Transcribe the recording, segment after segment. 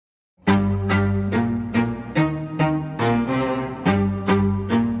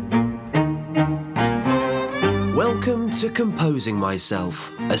to Composing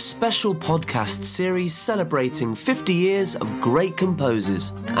Myself, a special podcast series celebrating 50 years of great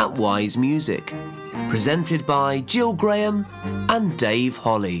composers at Wise Music. Presented by Jill Graham and Dave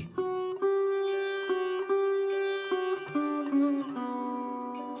Holly.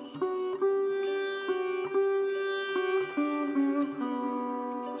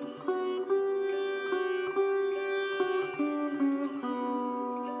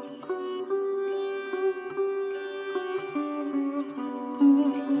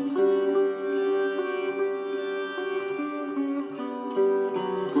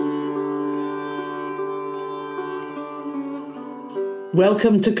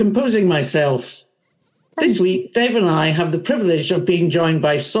 Welcome to Composing Myself. This week, Dave and I have the privilege of being joined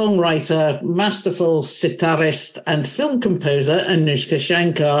by songwriter, masterful sitarist and film composer Anoushka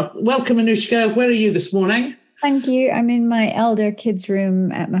Shankar. Welcome, Anoushka. Where are you this morning? Thank you. I'm in my elder kids'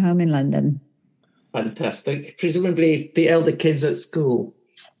 room at my home in London. Fantastic. Presumably the elder kids at school.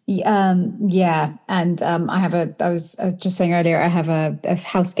 Yeah. And I was just saying earlier, I have a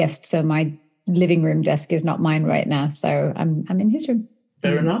house guest, so my living room desk is not mine right now. So I'm in his room.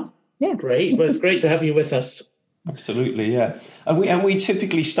 Fair enough. Yeah. Great. Well, it's great to have you with us. Absolutely, yeah. And we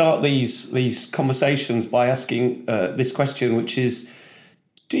typically start these conversations by asking this question, which is,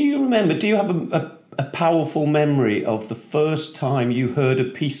 do you have a powerful memory of the first time you heard a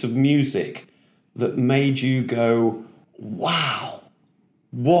piece of music that made you go, wow,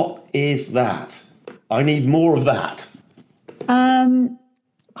 what is that? I need more of that.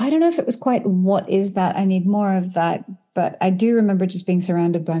 I don't know if it was quite what is that? I need more of that. But I do remember just being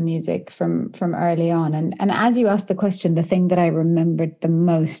surrounded by music from early on. And as you asked the question, the thing that I remembered the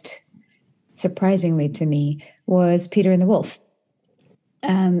most, surprisingly to me, was Peter and the Wolf.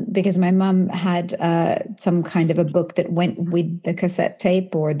 Because my mum had some kind of a book that went with the cassette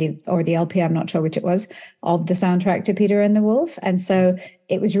tape or the LP, I'm not sure which it was, of the soundtrack to Peter and the Wolf. And so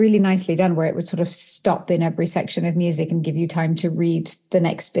it was really nicely done, where it would sort of stop in every section of music and give you time to read the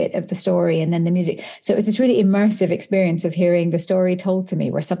next bit of the story and then the music. So it was this really immersive experience of hearing the story told to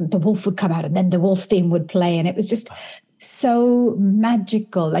me, where suddenly the wolf would come out and then the wolf theme would play. And it was just so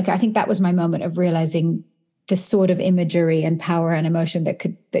magical. Like, I think that was my moment of realizing the sort of imagery and power and emotion that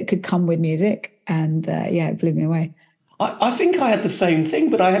could come with music. And it blew me away. I think I had the same thing,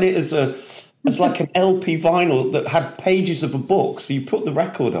 but I had it as like an LP vinyl that had pages of a book. So you put the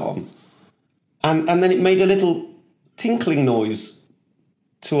record on and then it made a little tinkling noise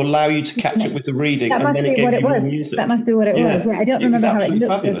to allow you to catch it with the reading. That must be what it was. That must be what it was. Yeah, I don't remember how it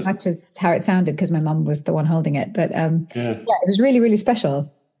looked fabulous. As much as how it sounded, because my mum was the one holding it. But it was really, really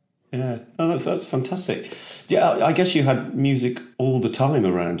special. Yeah, that's fantastic. Yeah, I guess you had music all the time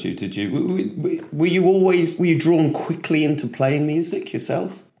around you, did you? Were you drawn quickly into playing music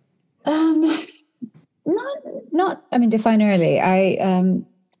yourself? Not. I mean, define early. I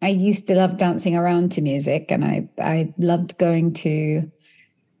used to love dancing around to music, and I loved going to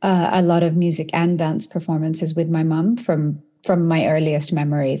a lot of music and dance performances with my mum from my earliest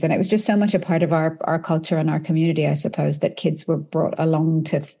memories. And it was just so much a part of our culture and our community, I suppose, that kids were brought along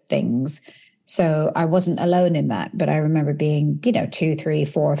to things. So I wasn't alone in that, but I remember being, 2, 3,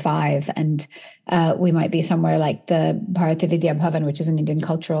 4, 5, and we might be somewhere like the Bharati Vidya Bhavan, which is an Indian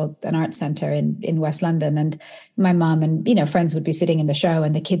cultural and arts center in West London. And my mom and, friends would be sitting in the show,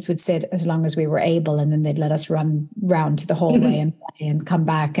 and the kids would sit as long as we were able, and then they'd let us run round to the hallway and play and come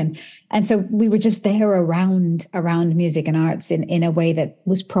back. And so we were just there around music and arts in a way that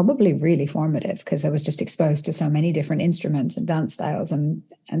was probably really formative, because I was just exposed to so many different instruments and dance styles, and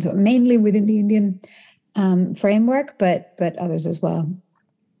so mainly within the Indian framework, but others as well.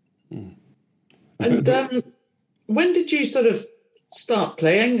 Mm. And when did you sort of start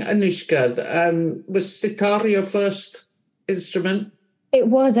playing, Anoushka? Was sitar your first instrument? It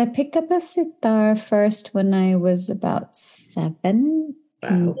was. I picked up a sitar first when I was about 7,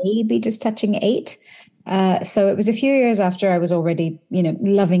 maybe just touching 8. So it was a few years after I was already,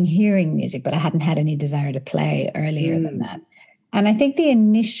 loving hearing music, but I hadn't had any desire to play earlier than that. And I think the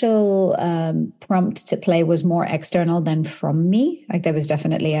initial prompt to play was more external than from me. Like, there was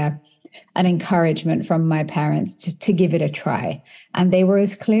definitely an encouragement from my parents to give it a try. And they were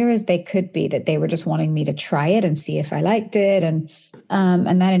as clear as they could be that they were just wanting me to try it and see if I liked it. And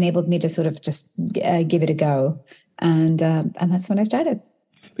that enabled me to sort of just give it a go. And that's when I started.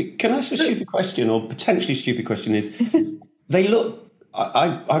 Can I ask a stupid question, or potentially stupid question? Is they look,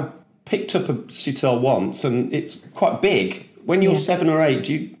 I picked up a sitar once and it's quite big. When you're 7 or 8,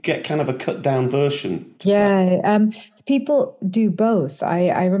 do you get kind of a cut down version? People do both.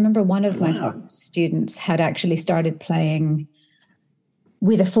 I remember one of my students had actually started playing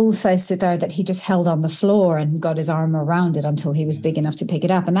with a full-size sitar that he just held on the floor and got his arm around it until he was big enough to pick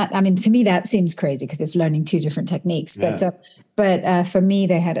it up. And that, I mean, to me, that seems crazy because it's learning two different techniques. Yeah. But for me,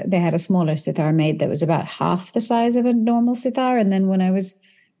 they had a smaller sitar made that was about half the size of a normal sitar. And then when I was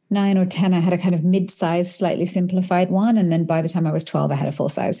 9 or 10, I had a kind of mid-size, slightly simplified one. And then by the time I was 12, I had a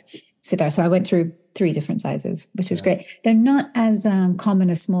full-size sitar. So I went through 3 different sizes, which is great. They're not as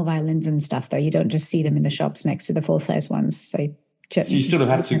common as small violins and stuff, though. You don't just see them in the shops next to the full-size ones. So you sort of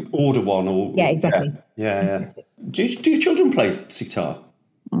have to order one, or yeah, exactly. Yeah. Do your children play sitar?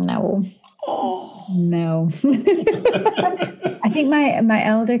 No. Oh no. I think my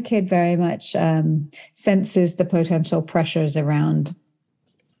elder kid very much senses the potential pressures around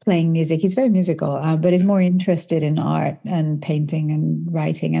playing music. He's very musical, but is more interested in art and painting and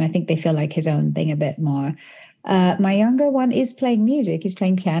writing, and I think they feel like his own thing a bit more. My younger one is playing music. He's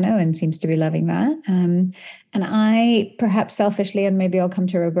playing piano and seems to be loving that. And I, perhaps selfishly, and maybe I'll come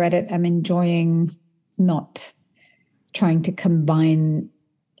to regret it, I'm enjoying not trying to combine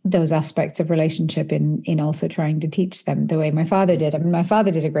those aspects of relationship in also trying to teach them the way my father did. I mean, my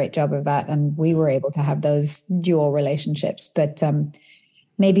father did a great job of that, and we were able to have those dual relationships. But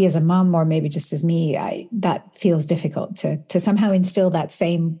maybe as a mom, or maybe just as me, that feels difficult to somehow instill that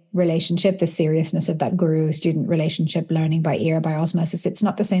same relationship, the seriousness of that guru-student relationship, learning by ear, by osmosis. It's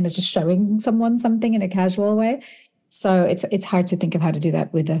not the same as just showing someone something in a casual way. So it's hard to think of how to do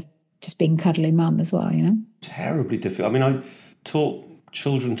that with just being cuddly mom as well, you know? Terribly difficult. I mean, I taught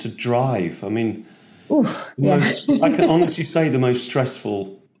children to drive. I mean, I can honestly say the most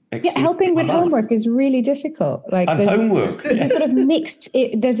stressful. Yeah, helping with homework is really difficult. Like homework. There's a sort of mixed.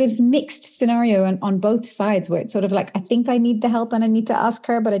 There's this mixed scenario on both sides where it's sort of like, I think I need the help and I need to ask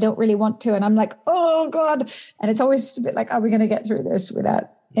her, but I don't really want to, and I'm like, oh God, and it's always just a bit like, are we going to get through this without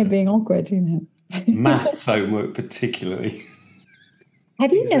it being awkward? You know, maths homework particularly.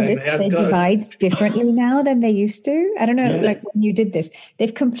 Have you noticed they divide differently now than they used to? I don't know. Yeah. Like when you did this,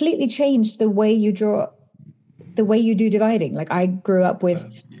 they've completely changed the way you draw, the way you do dividing. Like I grew up with.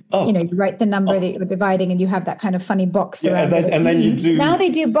 You write the number that you're dividing and you have that kind of funny box around it. And then you do... Now they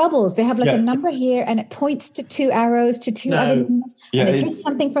do bubbles. They have like a number here and it points to 2 arrows to 2 other numbers. And they take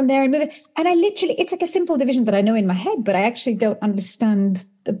something from there and move it. And I literally, it's like a simple division that I know in my head, but I actually don't understand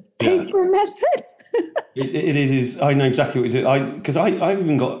the paper method. It is. I know exactly what you do. Because I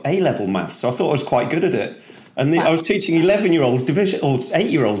even got A-level maths, so I thought I was quite good at it. And I was teaching 11-year-olds division or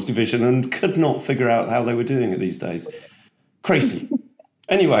 8-year-olds division and could not figure out how they were doing it these days. Crazy.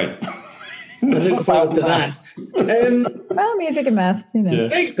 Anyway, I look forward to that. Well, music and maths, you know.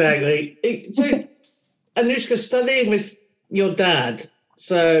 Yeah. Exactly. So, Anoushka, studying with your dad.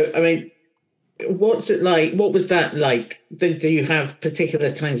 So, I mean, what's it like? What was that like? Do you have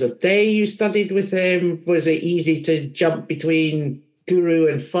particular times of day you studied with him? Was it easy to jump between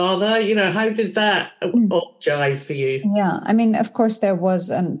guru and father? You know, how did that all jive for you? Yeah, I mean, of course, there was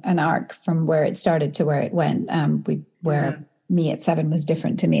an arc from where it started to where it went. Me at 7 was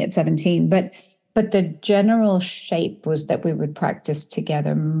different to me at 17, but the general shape was that we would practice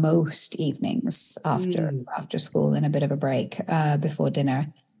together most evenings after school and a bit of a break before dinner.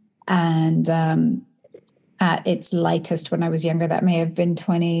 And at its lightest, when I was younger, that may have been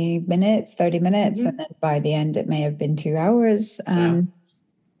 20 minutes, 30 minutes, and then by the end, it may have been 2 hours.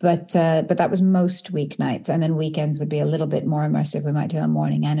 But that was most weeknights, and then weekends would be a little bit more immersive. We might do a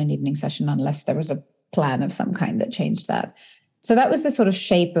morning and an evening session, unless there was a plan of some kind that changed that. So that was the sort of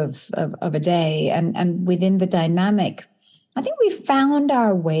shape of a day. And within the dynamic, I think we found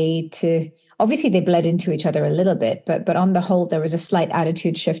our way to, obviously they bled into each other a little bit, but on the whole, there was a slight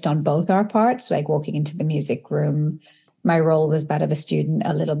attitude shift on both our parts, like walking into the music room. My role was that of a student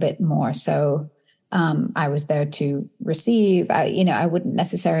a little bit more. So I was there to receive. I wouldn't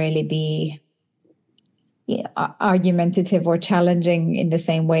necessarily be argumentative or challenging in the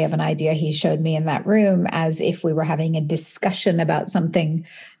same way of an idea he showed me in that room as if we were having a discussion about something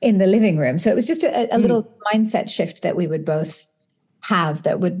in the living room. So it was just a little mindset shift that we would both have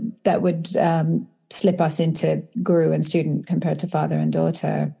that would slip us into guru and student compared to father and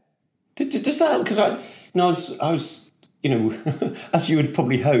daughter. Does that, because I was as you would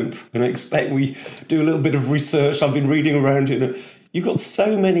probably hope and expect, we do a little bit of research. I've been reading around it. You've got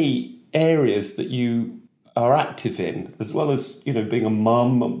so many areas that you are active in, as well as, being a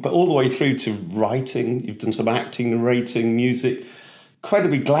mum, but all the way through to writing. You've done some acting, narrating, music,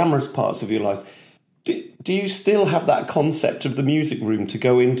 incredibly glamorous parts of your life. Do you still have that concept of the music room to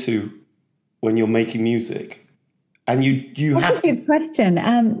go into when you're making music? And you That's have to... That's a good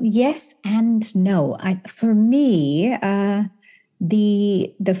question. Yes and no. For me,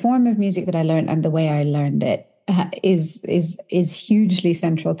 the form of music that I learned and the way I learned it is hugely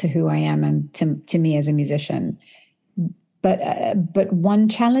central to who I am and to me as a musician. But one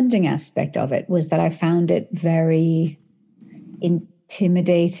challenging aspect of it was that I found it very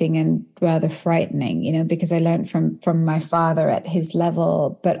intimidating and rather frightening, because I learned from my father at his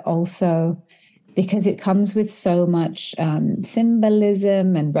level, but also because it comes with so much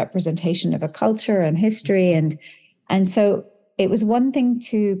symbolism and representation of a culture and history. And so it was one thing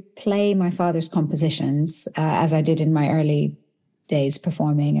to play my father's compositions, as I did in my early days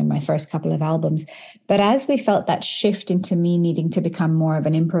performing and my first couple of albums. But as we felt that shift into me needing to become more of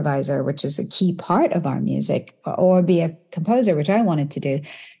an improviser, which is a key part of our music, or be a composer, which I wanted to do,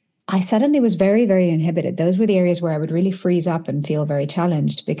 I suddenly was very, very inhibited. Those were the areas where I would really freeze up and feel very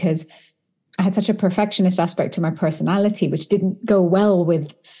challenged, because I had such a perfectionist aspect to my personality, which didn't go well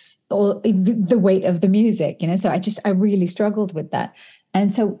with all the weight of the music, So I really struggled with that.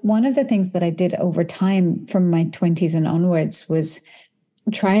 And so one of the things that I did over time from my 20s and onwards was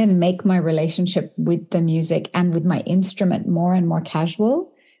try and make my relationship with the music and with my instrument more and more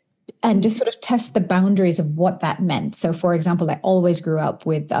casual, and just sort of test the boundaries of what that meant. So, for example, I always grew up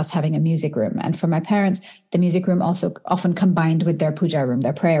with us having a music room. And for my parents, the music room also often combined with their puja room,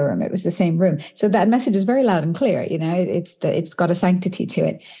 their prayer room. It was the same room. So that message is very loud and clear. It's got a sanctity to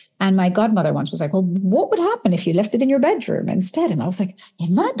it. And my godmother once was like, well, what would happen if you left it in your bedroom instead? And I was like,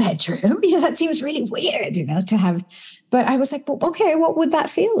 in my bedroom? That seems really weird, to have. But I was like, well, okay, what would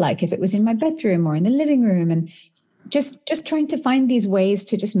that feel like if it was in my bedroom or in the living room? And just trying to find these ways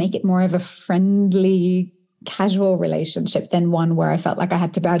to just make it more of a friendly, casual relationship than one where I felt like I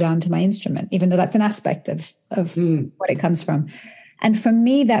had to bow down to my instrument, even though that's an aspect of what it comes from. And for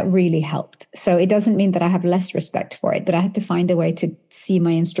me, that really helped. So it doesn't mean that I have less respect for it, but I had to find a way to see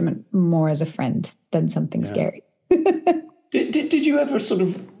my instrument more as a friend than something scary. Did you ever sort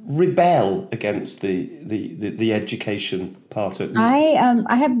of rebel against the education part of it? I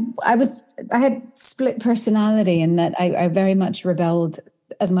had split personality in that I very much rebelled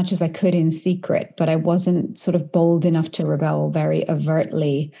as much as I could in secret, but I wasn't sort of bold enough to rebel very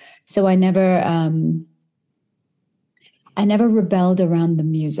overtly. So I never rebelled around the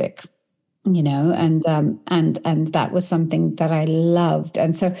music, and that was something that I loved.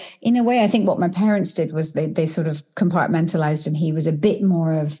 And so in a way, I think what my parents did was they sort of compartmentalized, and he was a bit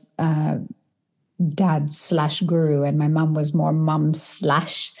more of dad/guru, and my mum was more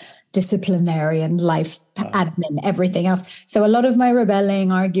mum/disciplinarian, life admin, everything else. So a lot of my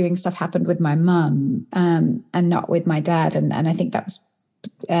rebelling, arguing stuff happened with my mum, and not with my dad. And I think that was,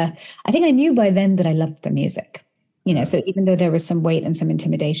 I think I knew by then that I loved the music. So even though there was some weight and some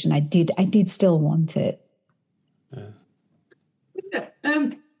intimidation, I did still want it.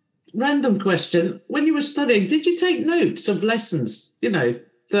 Random question. When you were studying, did you take notes of lessons,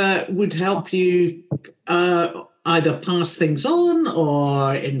 that would help you either pass things on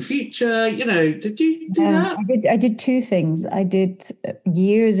or in future? Did you do that? I did two things. I did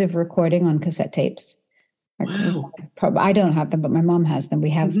years of recording on cassette tapes. Wow. I don't have them, but my mom has them. We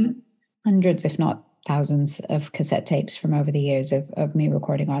have hundreds, if not thousands, of cassette tapes from over the years of me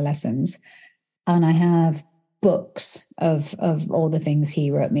recording our lessons. And I have books of all the things he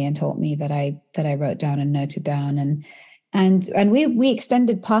wrote me and taught me that I wrote down and noted down. And we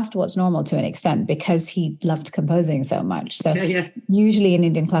extended past what's normal to an extent because he loved composing so much. So usually in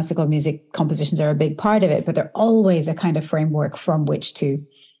Indian classical music, compositions are a big part of it, but they're always a kind of framework from which to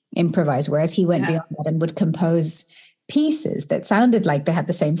improvise. Whereas he went beyond that and would compose pieces that sounded like they had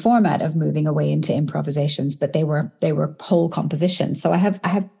the same format of moving away into improvisations, but they were whole compositions. So I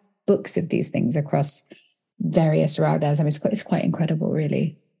have books of these things across various ragas. I mean, it's quite incredible,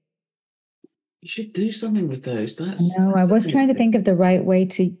 really. You should do something with those. I was trying to think of the right way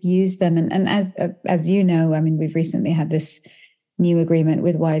to use them. And as you know, I mean, we've recently had this new agreement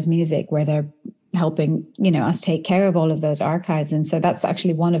with Wise Music where they're helping, us take care of all of those archives. And so that's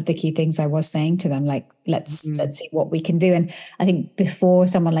actually one of the key things I was saying to them, like, let's see what we can do. And I think before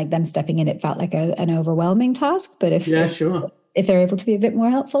someone like them stepping in, it felt like an overwhelming task. But if they're able to be a bit more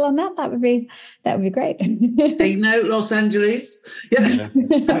helpful on that, that would be great. Take note, Los Angeles. Yeah.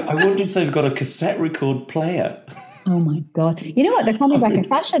 I wonder if they've got a cassette record player. Oh my God! You know what? They're coming back in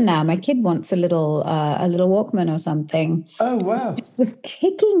fashion now. My kid wants a little Walkman or something. Oh wow! I just was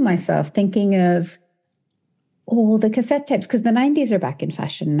kicking myself thinking of all the cassette tapes because the 90s are back in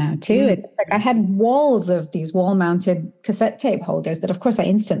fashion now too. It's like I had walls of these wall-mounted cassette tape holders that, of course, I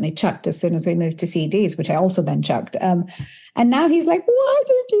instantly chucked as soon as we moved to CDs, which I also then chucked. And now he's like, "Why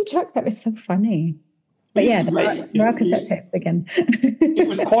did you chuck that?" It's so funny. But there are cassette tapes again. It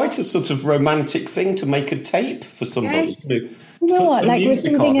was quite a sort of romantic thing to make a tape for somebody. Yes. You know put what? some Like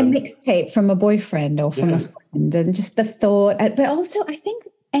music receiving a on. mixtape from a boyfriend or from a friend, and just the thought. But also, I think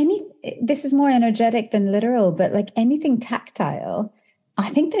this is more energetic than literal, but like anything tactile, I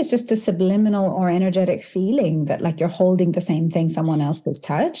think there's just a subliminal or energetic feeling that like you're holding the same thing someone else has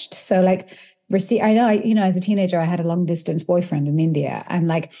touched. So like I know, as a teenager, I had a long distance boyfriend in India, and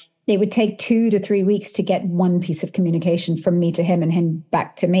like it would take 2 to 3 weeks to get one piece of communication from me to him and him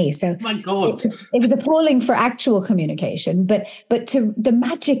back to me. So my God, it was appalling for actual communication, but to the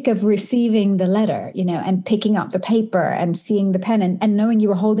magic of receiving the letter, and picking up the paper and seeing the pen and knowing you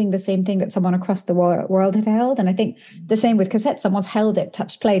were holding the same thing that someone across the world had held. And I think the same with cassettes, someone's held it,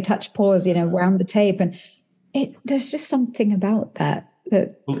 touch play, touch pause, wound the tape. And there's just something about that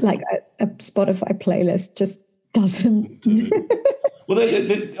like a Spotify playlist just doesn't. Well,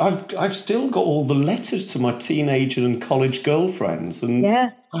 I've still got all the letters to my teenager and college girlfriends, and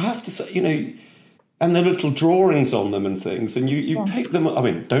I have to say, and the little drawings on them and things, and you pick them up. I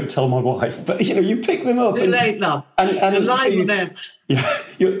mean, don't tell my wife, but you pick them up. And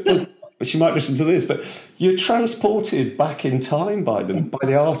she might listen to this, but you're transported back in time by them, by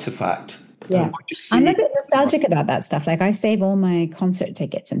the artifact. Yeah, I'm a bit nostalgic about that stuff. Like I save all my concert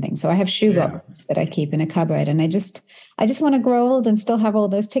tickets and things, so I have shoeboxes that I keep in a cupboard, and I just want to grow old and still have all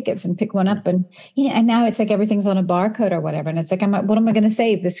those tickets and pick one up, and and now it's like everything's on a barcode or whatever, and it's like what am I going to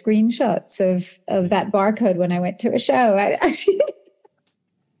save? The screenshots of that barcode when I went to a show. I think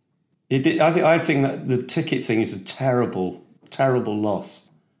that the ticket thing is a terrible, terrible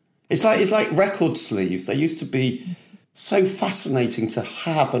loss. It's like record sleeves. They used to be so fascinating to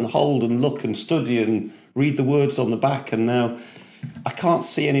have and hold and look and study and read the words on the back, and now I can't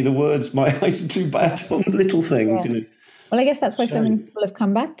see any of the words. My eyes are too bad on little things. Well, I guess that's why so many people have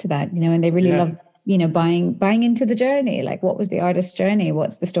come back to that, and they really love, buying into the journey. Like, what was the artist's journey?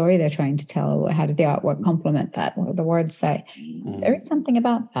 What's the story they're trying to tell? How does the artwork complement that? What do the words say? There is something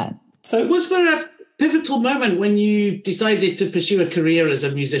about that. So was there a pivotal moment when you decided to pursue a career as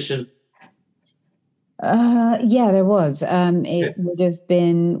a musician? Yeah, there was. It would have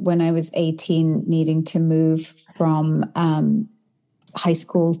been when I was 18, needing to move from high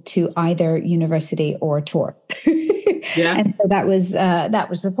school to either university or tour. And so that was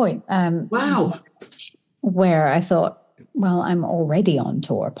the point. Wow. Where I thought, well, I'm already on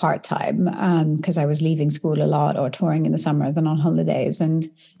tour part-time because I was leaving school a lot or touring in the summers and on holidays. And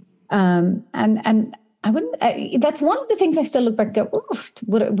I wouldn't, that's one of the things I still look back and go, oof,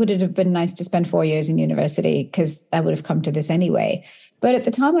 would it have been nice to spend 4 years in university, because I would have come to this anyway. But at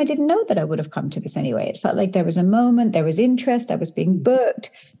the time, I didn't know that I would have come to this anyway. It felt like there was a moment, there was interest, I was being booked.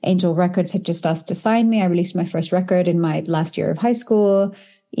 Angel Records had just asked to sign me. I released my first record in my last year of high school.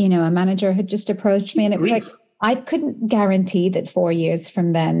 A manager had just approached me, and it was like, I couldn't guarantee that 4 years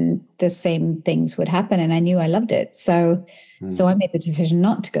from then the same things would happen. And I knew I loved it. So I made the decision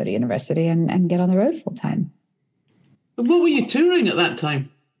not to go to university and get on the road full time. What were you touring at that time?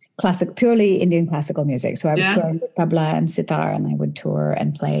 Purely Indian classical music. So I was touring with tabla and sitar, and I would tour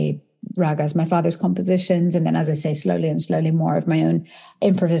and play ragas, my father's compositions. And then, as I say, slowly and slowly more of my own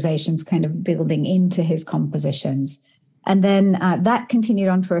improvisations kind of building into his compositions. And then that continued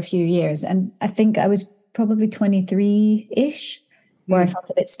on for a few years. And I think I was probably 23-ish where I felt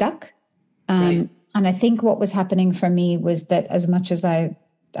a bit stuck. Right. And I think what was happening for me was that as much as I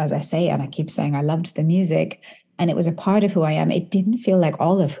say, and I keep saying I loved the music and it was a part of who I am, it didn't feel like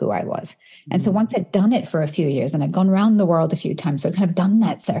all of who I was. And so once I'd done it for a few years and I'd gone around the world a few times, so I'd kind of done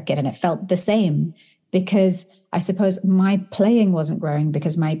that circuit, and it felt the same, because I suppose my playing wasn't growing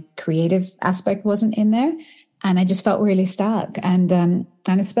because my creative aspect wasn't in there. And I just felt really stuck. And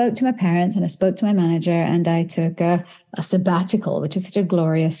I spoke to my parents and I spoke to my manager, and I took a sabbatical, which is such a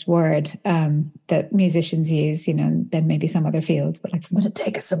glorious word that musicians use, than maybe some other fields, but like, I'm going to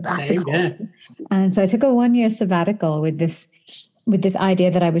take a sabbatical. Yeah. And so I took a 1-year sabbatical with this idea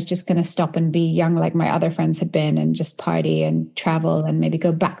that I was just going to stop and be young like my other friends had been, and just party and travel and maybe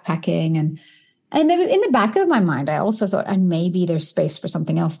go backpacking. And there was, in the back of my mind, I also thought, and maybe there's space for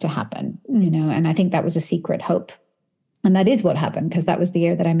something else to happen, and I think that was a secret hope. And that is what happened, because that was the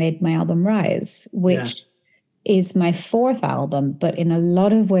year that I made my album Rise, which is my 4th album. But in a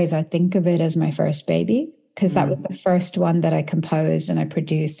lot of ways, I think of it as my first baby, because that was the first one that I composed and I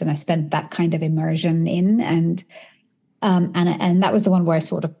produced, and I spent that kind of immersion in. And that was the one where I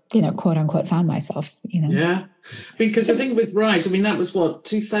sort of, quote unquote, found myself, Yeah. Because I think with Rise, that was what,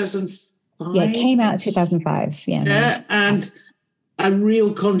 2005? Yeah, it came out in 2005. Yeah. And a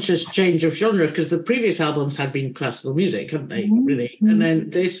real conscious change of genre, because the previous albums had been classical music, hadn't they? Mm-hmm. Really. And then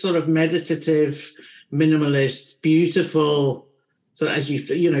this sort of meditative, minimalist, beautiful, so as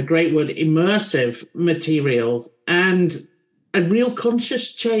great word, immersive material. And a real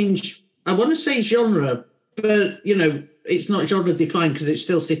conscious change. I want to say genre, but, it's not genre defined because it's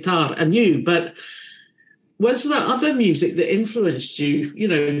still sitar and you, but was there other music that influenced you,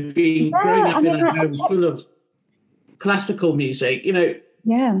 growing up in a home full of classical music,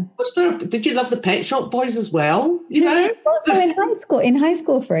 Yeah. Did you love the Pet Shop Boys as well? Also in high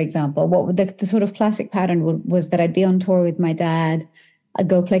school, for example, what the sort of classic pattern was that I'd be on tour with my dad. I'd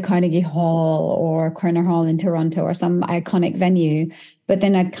go play Carnegie Hall or Corner Hall in Toronto or some iconic venue. But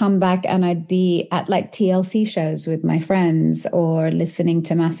then I'd come back and I'd be at like TLC shows with my friends or listening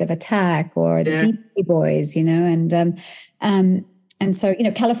to Massive Attack or the Beastie Boys, and so,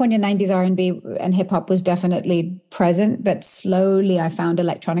 California 90s R&B and hip hop was definitely present, but slowly I found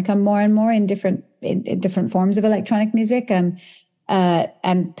electronica more and more in different forms of electronic music. And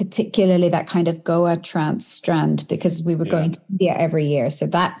particularly that kind of Goa trance strand, because we were going to India every year. So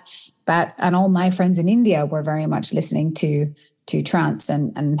that and all my friends in India were very much listening to trance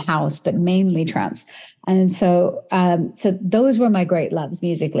and house, but mainly trance. And so those were my great loves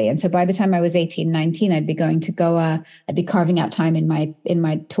musically. And so by the time I was 18, 19, I'd be going to Goa. I'd be carving out time in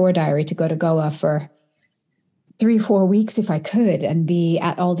my tour diary to go to Goa for 3-4 weeks if I could, and be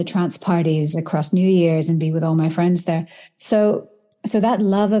at all the trance parties across New Year's and be with all my friends there. So that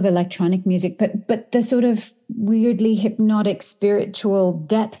love of electronic music, but the sort of weirdly hypnotic spiritual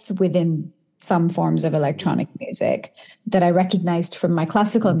depth within some forms of electronic music that I recognized from my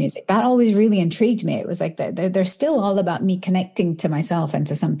classical music, that always really intrigued me. It was like they're still all about me connecting to myself and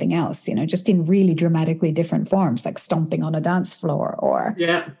to something else, just in really dramatically different forms, like stomping on a dance floor or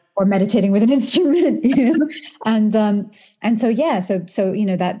meditating with an instrument, and so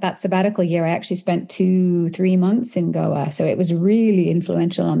that sabbatical year, I actually spent 2-3 months in Goa. So it was really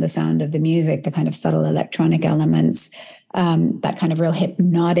influential on the sound of the music, the kind of subtle electronic elements, that kind of real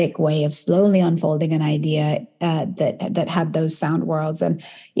hypnotic way of slowly unfolding an idea that had those sound worlds, and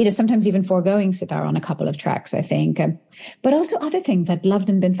sometimes even foregoing sitar on a couple of tracks, I think. But also other things. I'd loved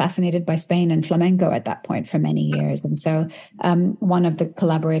and been fascinated by Spain and flamenco at that point for many years. And so one of the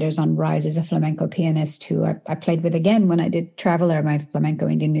collaborators on Rise is a flamenco pianist who I played with again when I did Traveler, my flamenco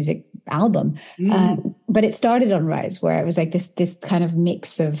Indian music album. But it started on Rise, where it was like this kind of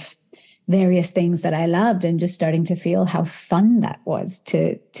mix of various things that I loved, and just starting to feel how fun that was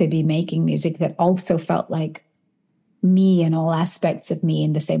to be making music that also felt like me and all aspects of me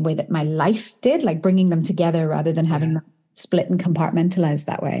in the same way that my life did, like bringing them together rather than having them split and compartmentalized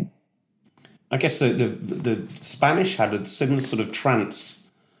that way. I guess the Spanish had a similar sort of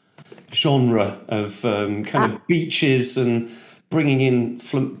trance genre of kind of beaches and bringing in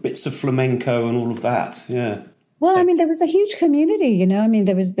bits of flamenco and all of that. Yeah. Well, I mean, there was a huge community,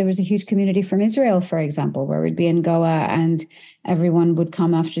 there was a huge community from Israel, for example, where we'd be in Goa and everyone would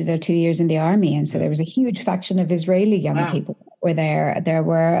come after their 2 years in the army. And so there was a huge faction of Israeli young people that were there. There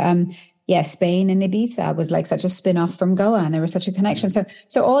were, Spain and Ibiza was like such a spin-off from Goa, and there was such a connection. So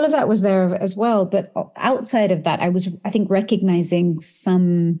all of that was there as well. But outside of that, I think, recognizing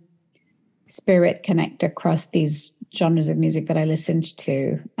some spirit connect across these genres of music that I listened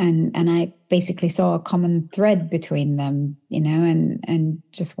to, and I basically saw a common thread between them, and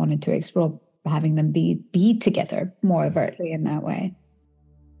just wanted to explore having them be together more overtly in that way.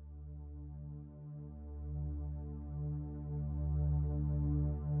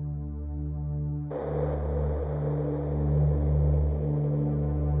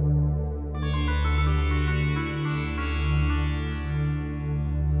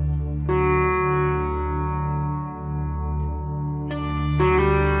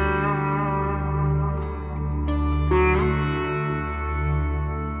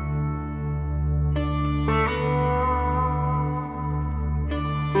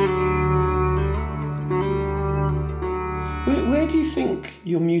 Where do you think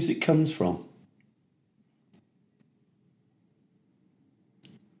your music comes from?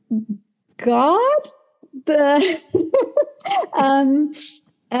 God, I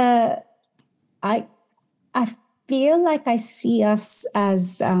feel like I see us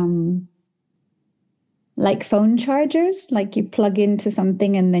as like phone chargers, like you plug into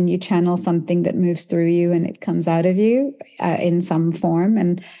something and then you channel something that moves through you and it comes out of you in some form,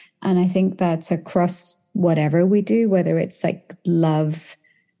 and I think that's across whatever we do, whether it's like love,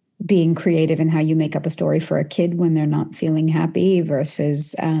 being creative in how you make up a story for a kid when they're not feeling happy,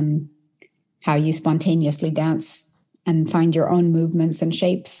 versus how you spontaneously dance and find your own movements and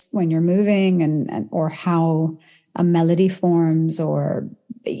shapes when you're moving, and or how a melody forms, or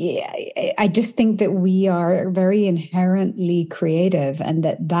I just think that we are very inherently creative, and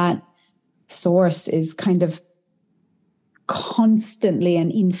that source is kind of constantly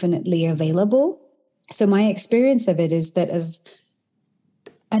and infinitely available. So my experience of it is that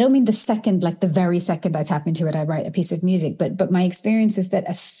I don't mean the second, like the very second I tap into it, I write a piece of music, but my experience is that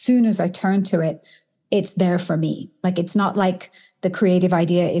as soon as I turn to it, it's there for me. Like, it's not like the creative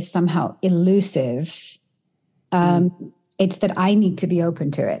idea is somehow elusive. It's that I need to be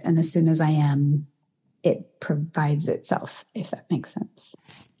open to it. And as soon as I am, it provides itself, if that makes sense.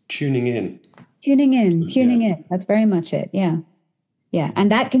 Tuning in. That's very much it. Yeah. Yeah.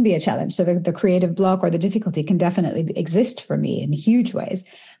 And that can be a challenge. So the creative block or the difficulty can definitely exist for me in huge ways.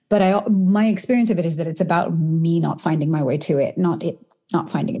 But my experience of it is that it's about me not finding my way to it, not it not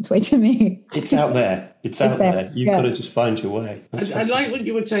finding its way to me. It's out there. It's out there. You've got to just find your way. I like what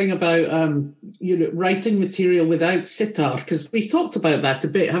you were saying about writing material without sitar, because we talked about that a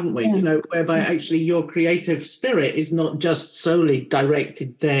bit, haven't we? Yeah. Whereby actually your creative spirit is not just solely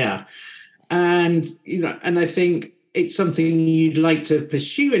directed there. And and I think it's something you'd like to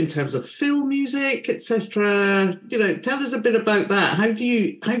pursue in terms of film music, etc. Tell us a bit about that.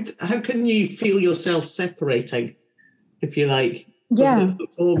 How can you feel yourself separating, if you like, from the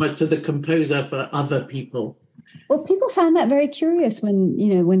performer to the composer for other people? Well, people found that very curious when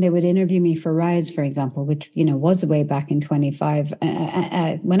they would interview me for Rise, for example, which was way back in 25,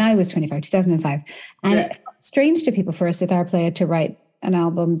 when I was 25, 2005, and it felt strange to people for a sitar player to write an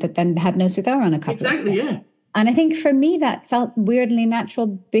album that then had no sitar on a couple. Exactly, yeah. And I think for me, that felt weirdly natural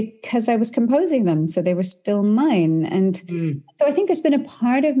because I was composing them. So they were still mine. And so I think there's been a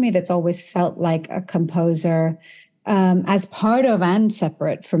part of me that's always felt like a composer as part of and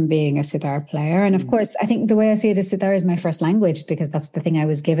separate from being a sitar player. And of course, I think the way I see it is sitar is my first language because that's the thing I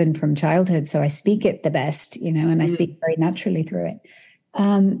was given from childhood. So I speak it the best, and I speak very naturally through it.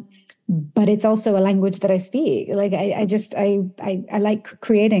 But it's also a language that I speak. Like I like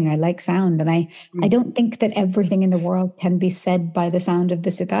creating. I like sound, and I don't think that everything in the world can be said by the sound of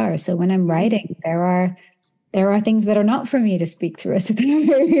the sitar. So when I'm writing, there are things that are not for me to speak through a sitar.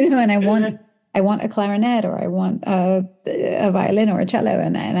 And I want a clarinet, or I want a violin or a cello,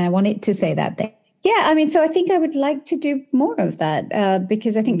 and I want it to say that thing. Yeah, I mean, so I think I would like to do more of that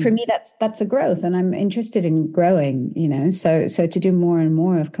because I think for me that's a growth, and I'm interested in growing. So to do more and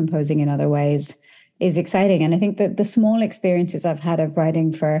more of composing in other ways is exciting, and I think that the small experiences I've had of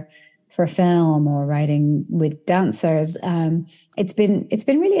writing for film or writing with dancers, it's been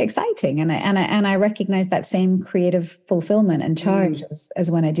really exciting, and I recognize that same creative fulfillment and charge as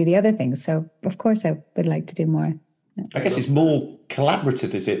when I do the other things. So of course I would like to do more. I guess it's more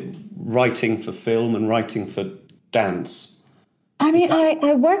collaborative, is it? Writing for film and writing for dance. I mean,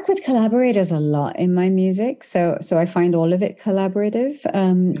 I work with collaborators a lot in my music, so I find all of it collaborative.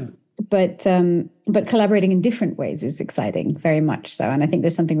 But collaborating in different ways is exciting, very much so. And I think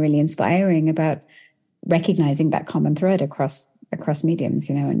there's something really inspiring about recognizing that common thread across mediums,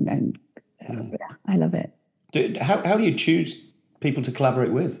 and I love it. How do you choose people to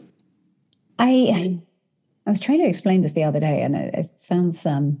collaborate with? I was trying to explain this the other day, and it sounds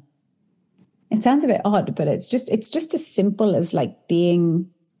a bit odd, but it's just as simple as like being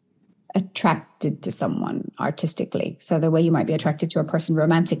attracted to someone artistically. So the way you might be attracted to a person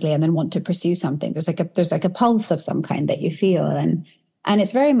romantically and then want to pursue something, there's like a pulse of some kind that you feel, and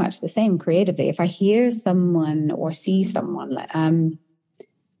it's very much the same creatively. If I hear someone or see someone, and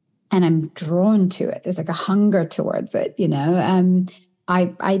I'm drawn to it, there's like a hunger towards it,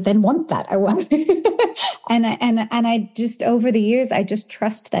 I then want that. I want, and I just over the years I just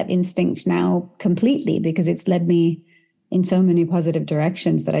trust that instinct now completely because it's led me in so many positive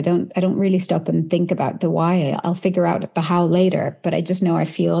directions that I don't really stop and think about the why. I'll figure out the how later, but I just know I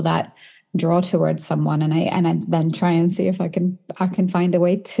feel that draw towards someone, and I then try and see if I can find a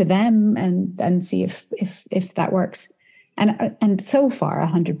way to them and see if that works. And so far,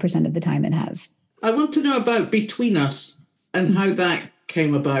 100% of the time it has. I want to know about Between Us and how that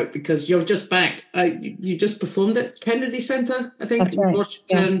came about, because you're just back. You just performed at Kennedy Center, I think, in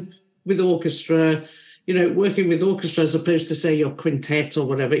Washington with orchestra. Working with orchestra as opposed to, say, your quintet or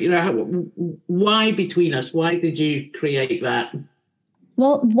whatever. Why Between Us? Why did you create that?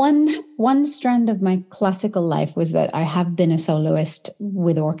 Well, one strand of my classical life was that I have been a soloist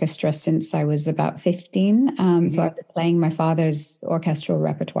with orchestra since I was about 15. So I've been playing my father's orchestral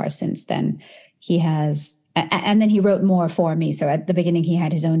repertoire since then. He has, and then he wrote more for me. So at the beginning, he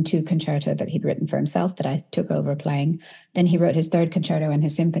had his own 2 concerto that he'd written for himself that I took over playing. Then he wrote his 3rd concerto and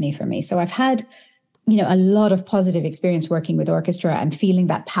his symphony for me. So I've had a lot of positive experience working with orchestra and feeling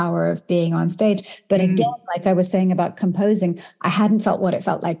that power of being on stage. But again, like I was saying about composing, I hadn't felt what it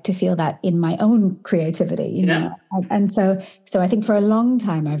felt like to feel that in my own creativity, you know? And so I think for a long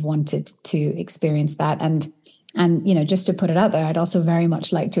time I've wanted to experience that. And And, just to put it out there, I'd also very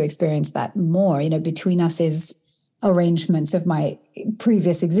much like to experience that more. Between Us is arrangements of my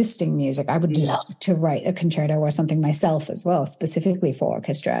previous existing music. I would love to write a concerto or something myself as well, specifically for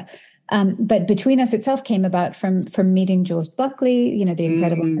orchestra. But Between Us itself came about from meeting Jules Buckley, the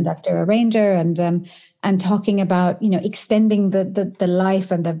incredible conductor arranger, and talking about, extending the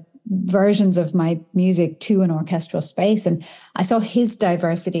life and the versions of my music to an orchestral space. And I saw his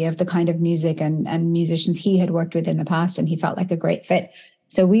diversity of the kind of music and musicians he had worked with in the past, and he felt like a great fit.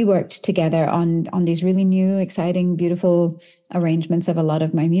 So we worked together on these really new, exciting, beautiful arrangements of a lot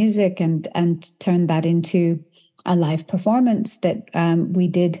of my music, and turned that into a live performance that we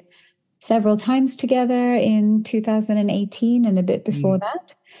did several times together in 2018 and a bit before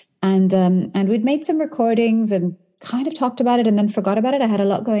that. And we'd made some recordings and kind of talked about it and then forgot about it. I had a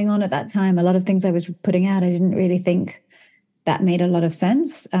lot going on at that time. A lot of things I was putting out, I didn't really think that made a lot of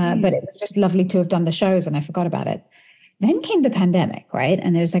sense. But it was just lovely to have done the shows, and I forgot about it. Then came the pandemic, right?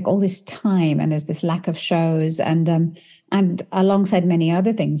 And there's like all this time, and there's this lack of shows, and alongside many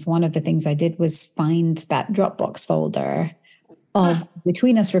other things, one of the things I did was find that Dropbox folder of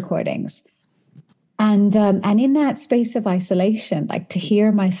Between Us recordings. And in that space of isolation, like to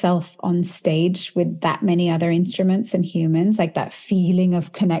hear myself on stage with that many other instruments and humans, like that feeling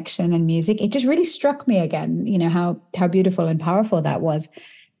of connection and music, it just really struck me again, how beautiful and powerful that was.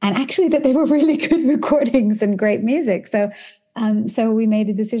 And actually that they were really good recordings and great music. So we made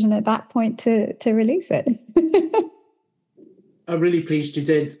a decision at that point to release it. I'm really pleased you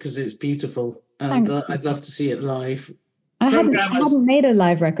did, because it's beautiful. And I'd love to see it live. I hadn't made a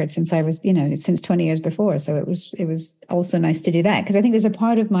live record since I was, since 20 years before. So it was also nice to do that, because I think there's a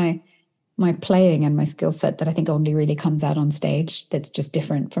part of my playing and my skill set that I think only really comes out on stage that's just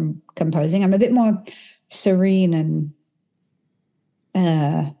different from composing. I'm a bit more serene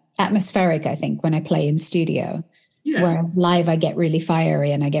and atmospheric, I think, when I play in studio. Yeah. Whereas live, I get really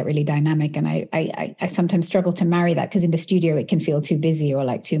fiery and I get really dynamic. And I sometimes struggle to marry that, because in the studio, it can feel too busy or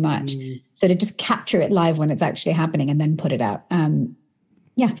like too much. So to just capture it live when it's actually happening and then put it out,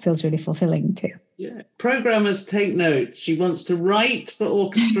 it feels really fulfilling too. Yeah. Programmers, take note. She wants to write for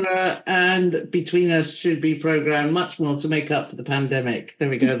orchestra, and Between Us should be programmed much more to make up for the pandemic. There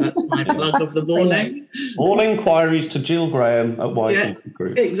we go. That's my plug of the morning. All inquiries to Jill Graham at Wise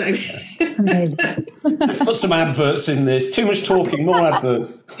Group. Exactly. Amazing. Let's put some adverts in this. Too much talking, more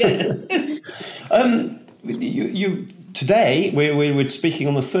adverts. You today we're speaking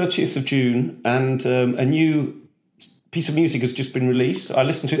on the 30th of June, and a new piece of music has just been released. I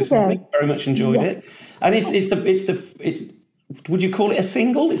listened to it this morning, very much enjoyed it. And it's would you call it a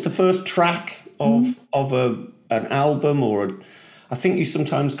single? It's the first track of an album, or I think you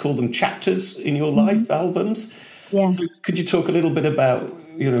sometimes call them chapters in your life, albums. Yeah. So could you talk a little bit about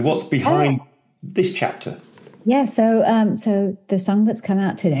what's behind this chapter? Yeah, so the song that's come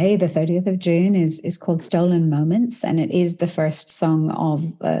out today, the 30th of June, is called Stolen Moments, and it is the first song of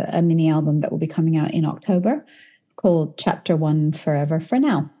a mini album that will be coming out in October, called Chapter 1 Forever for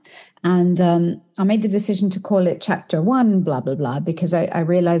Now. And I made the decision to call it Chapter 1, blah, blah, blah, because I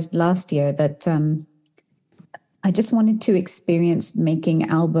realized last year that I just wanted to experience making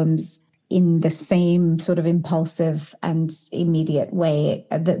albums in the same sort of impulsive and immediate way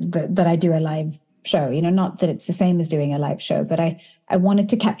that I do a live show. Not that it's the same as doing a live show, but I wanted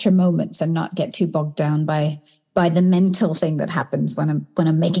to capture moments and not get too bogged down by the mental thing that happens when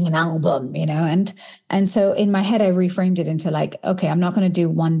I'm making an album, and so in my head I reframed it into like, okay, I'm not going to do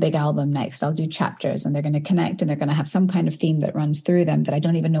one big album next. I'll do chapters, and they're going to connect, and they're going to have some kind of theme that runs through them that I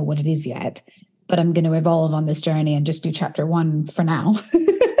don't even know what it is yet, but I'm going to evolve on this journey and just do Chapter 1 for now.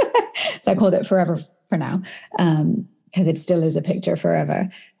 So I called it Forever for Now, because it still is a picture forever.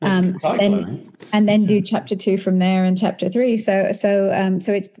 And then do Chapter 2 from there, and Chapter 3. So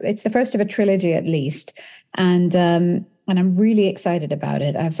it's the first of a trilogy at least. And I'm really excited about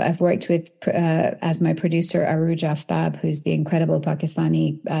it. I've worked with as my producer Arooj Aftab, who's the incredible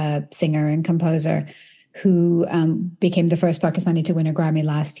Pakistani singer and composer, who became the first Pakistani to win a Grammy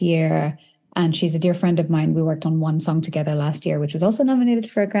last year. And she's a dear friend of mine. We worked on one song together last year, which was also nominated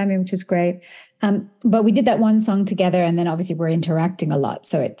for a Grammy, which was great. But we did that one song together, and then obviously we're interacting a lot.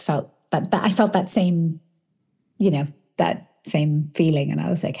 So it felt that I felt that same, that same feeling. And I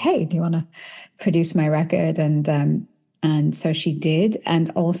was like, hey, do you want to produce my record? And so she did. And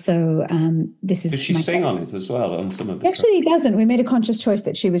also this is... Did she sing on it as well? On some of the Actually doesn't. We made a conscious choice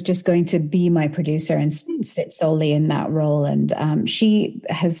that she was just going to be my producer and sit solely in that role. And she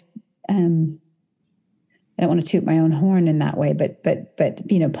has... I don't want to toot my own horn in that way, but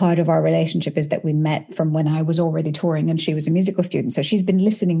part of our relationship is that we met from when I was already touring and she was a musical student. So she's been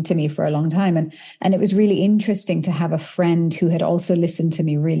listening to me for a long time. And it was really interesting to have a friend who had also listened to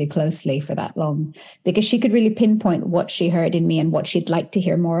me really closely for that long, because she could really pinpoint what she heard in me and what she'd like to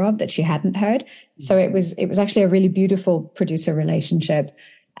hear more of that she hadn't heard. So it was actually a really beautiful producer relationship.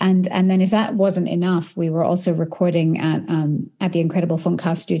 And then if that wasn't enough, we were also recording at the Incredible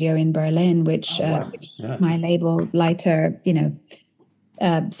Funkhaus studio in Berlin, which my label Leiter,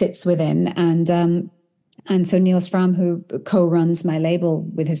 sits within. And so Niels Fram, who co-runs my label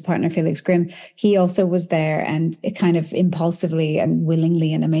with his partner Felix Grimm, he also was there, and it kind of impulsively and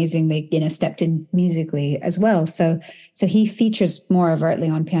willingly and amazingly, stepped in musically as well. So he features more overtly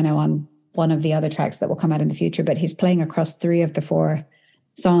on piano on one of the other tracks that will come out in the future, but he's playing across 3 of the 4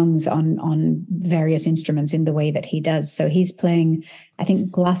 songs on various instruments in the way that he does. So he's playing, I think,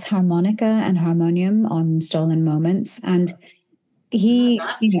 glass harmonica and harmonium on Stolen Moments. And that's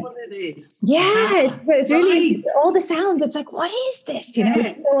what it is. Yeah, it's really all the sounds. It's like, what is this?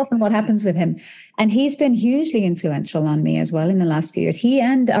 It's so often what happens with him. And he's been hugely influential on me as well in the last few years. He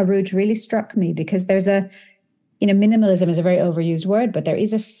and Aruj really struck me because there's minimalism is a very overused word, but there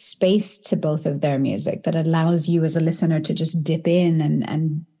is a space to both of their music that allows you as a listener to just dip in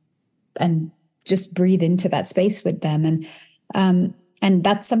and just breathe into that space with them. And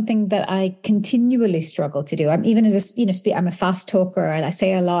that's something that I continually struggle to do. I'm even as I'm a fast talker and I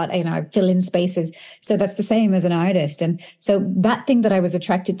say a lot, I fill in spaces. So that's the same as an artist. And so that thing that I was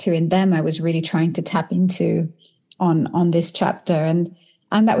attracted to in them, I was really trying to tap into on this chapter.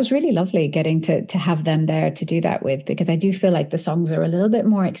 And that was really lovely getting to have them there to do that with, because I do feel like the songs are a little bit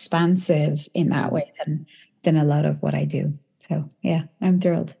more expansive in that way than a lot of what I do. So yeah, I'm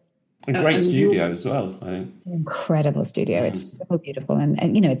thrilled. A great studio as well, I think. Incredible studio. It's so beautiful. And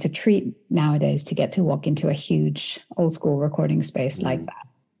it's a treat nowadays to get to walk into a huge old school recording space like that.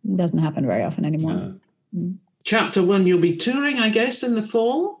 It doesn't happen very often anymore. Chapter 1, you'll be touring, I guess, in the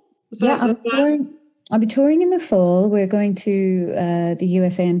fall? I'll be touring in the fall. We're going to the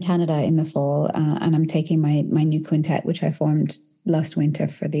USA and Canada in the fall. And I'm taking my new quintet, which I formed last winter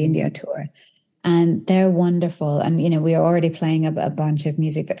for the India tour. And they're wonderful. And, we are already playing a bunch of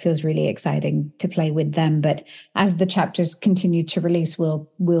music that feels really exciting to play with them. But as the chapters continue to release, we'll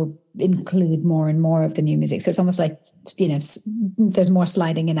include more and more of the new music. So it's almost like, there's more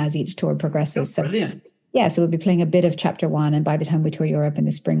sliding in as each tour progresses. Oh, brilliant. Yeah, so we'll be playing a bit of chapter 1, and by the time we tour Europe in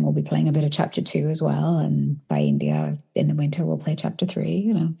the spring, we'll be playing a bit of chapter 2 as well. And by India in the winter, we'll play chapter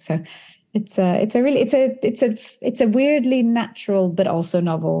 3. So it's a weirdly natural but also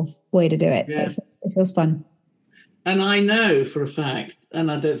novel way to do it. Yeah. So it feels fun. And I know for a fact, and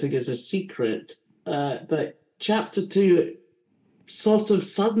I don't think it's a secret, that chapter 2 sort of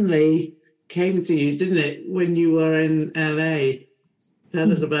suddenly came to you, didn't it, when you were in LA? Tell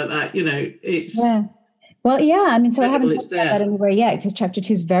us about that. It's. Yeah. Well, yeah, I mean, so I haven't talked about that anywhere yet because chapter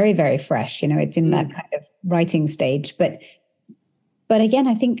 2 is very, very fresh. It's in that kind of writing stage. But again,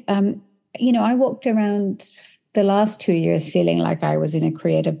 I think, I walked around the last 2 years feeling like I was in a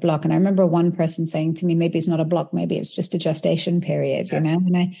creative block. And I remember one person saying to me, maybe it's not a block, maybe it's just a gestation period,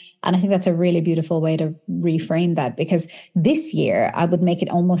 And I think that's a really beautiful way to reframe that, because this year I would make it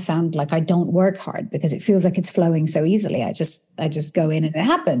almost sound like I don't work hard because it feels like it's flowing so easily. I just go in and it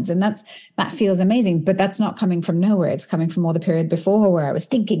happens. And that feels amazing, but that's not coming from nowhere. It's coming from all the period before where I was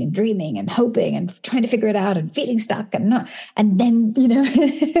thinking and dreaming and hoping and trying to figure it out and feeling stuck and then,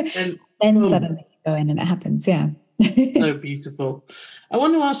 then suddenly go in and it happens. Yeah. So beautiful. I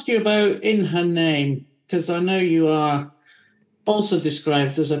want to ask you about In Her Name, because I know you are also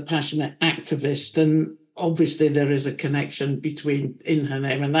described as a passionate activist, and obviously there is a connection between In Her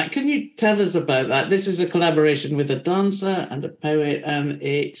Name and that. Can you tell us about that? This is a collaboration with a dancer and a poet, and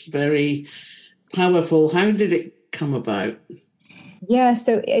it's very powerful. How did it come about? Yeah,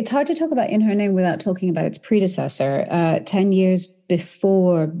 so it's hard to talk about In Her Name without talking about its predecessor. 10 years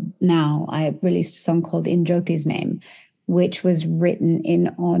before now, I released a song called In Jyoti's Name, which was written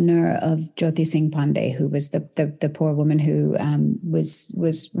in honor of Jyoti Singh Pandey, who was the poor woman who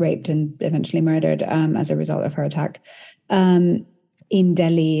was raped and eventually murdered as a result of her attack in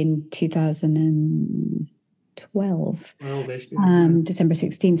Delhi in 2012. December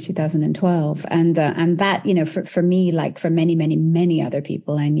 16th, 2012. And that, for me, like for many, many, many other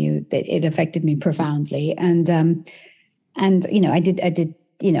people, I knew that it affected me profoundly. And I did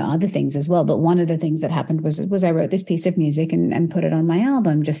other things as well. But one of the things that happened was I wrote this piece of music and put it on my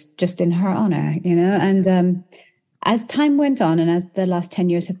album just in her honor, as time went on and as the last 10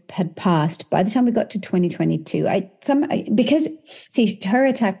 years had passed, by the time we got to 2022, because her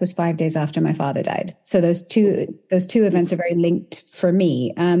attack was 5 days after my father died. So those two events are very linked for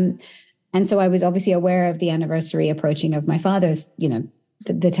me. And so I was obviously aware of the anniversary approaching of my father's, the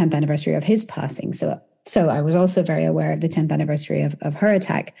 10th anniversary of his passing. So I was also very aware of the 10th anniversary of her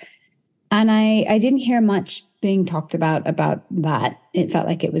attack. And I didn't hear much being talked about that. It felt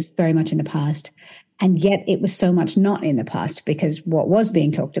like it was very much in the past. And yet it was so much not in the past, because what was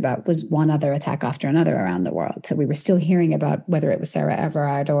being talked about was one other attack after another around the world. So we were still hearing about whether it was Sarah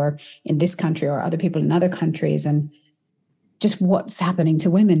Everard or in this country or other people in other countries, and just what's happening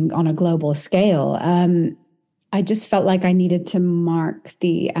to women on a global scale. I just felt like I needed to mark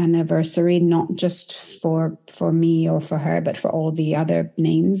the anniversary, not just for me or for her, but for all the other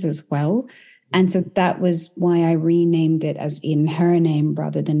names as well. And so that was why I renamed it as in her name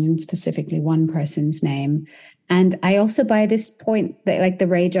rather than in specifically one person's name. And I also, by this point, like the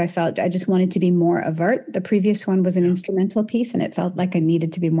rage I felt, I just wanted to be more overt. The previous one was an instrumental piece, and it felt like I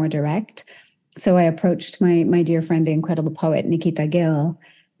needed to be more direct. So I approached my dear friend, the incredible poet Nikita Gill,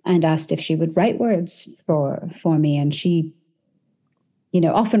 and asked if she would write words for me. And she,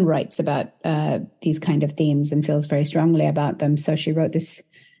 often writes about these kind of themes and feels very strongly about them. So she wrote this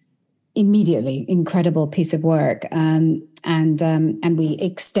immediately incredible piece of work, and we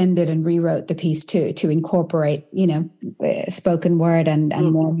extended and rewrote the piece to incorporate spoken word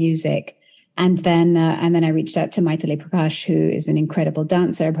and more music. And then I reached out to Maithili Prakash, who is an incredible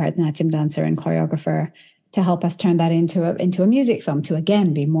dancer, Bharatanatyam dancer and choreographer, to help us turn that into a music film, to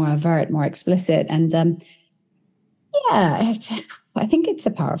again be more overt, more explicit. And I think it's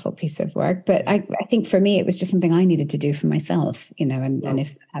a powerful piece of work, but I think for me, it was just something I needed to do for myself, and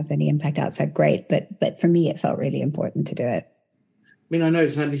if it has any impact outside, great. But for me, it felt really important to do it. I mean, I know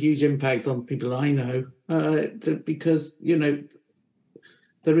it's had a huge impact on people I know, because,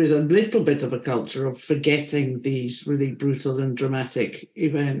 there is a little bit of a culture of forgetting these really brutal and dramatic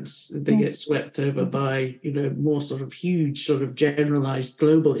events. They get swept over by, more sort of huge, sort of generalized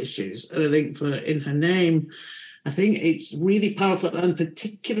global issues. And I think for In Her Name, I think it's really powerful, and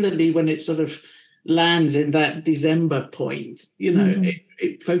particularly when it sort of lands in that December point,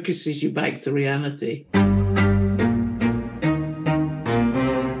 it focuses you back to reality.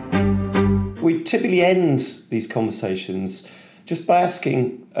 We typically end these conversations just by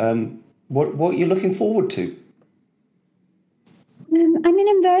asking what you're looking forward to.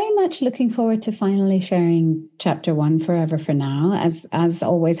 I'm very much looking forward to finally sharing chapter 1, Forever for Now. As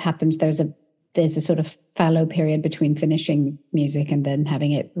always happens, there's a sort of fallow period between finishing music and then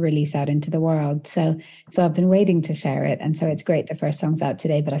having it release out into the world. So I've been waiting to share it. And so it's great the first song's out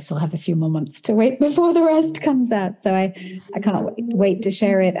today, but I still have a few more months to wait before the rest comes out. So I can't wait to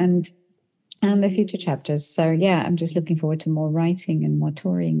share it and the future chapters. So yeah, I'm just looking forward to more writing and more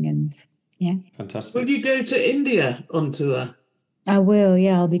touring, and yeah. Fantastic. Will you go to India on tour? I will,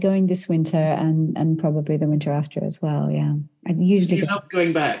 yeah. I'll be going this winter and probably the winter after as well, yeah. I usually Do you love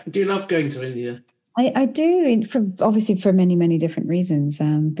going back? Do you love going to India? I do, obviously for many, many different reasons,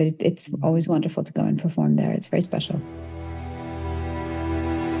 but it's always wonderful to go and perform there. It's very special.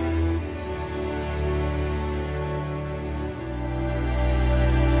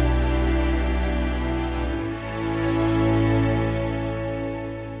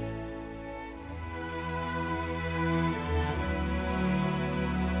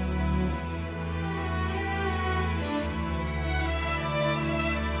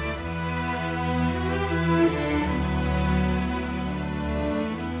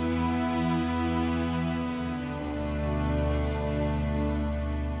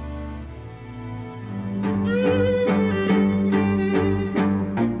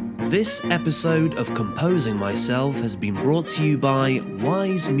 This episode of Composing Myself has been brought to you by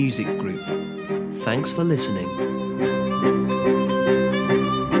Wise Music Group. Thanks for listening.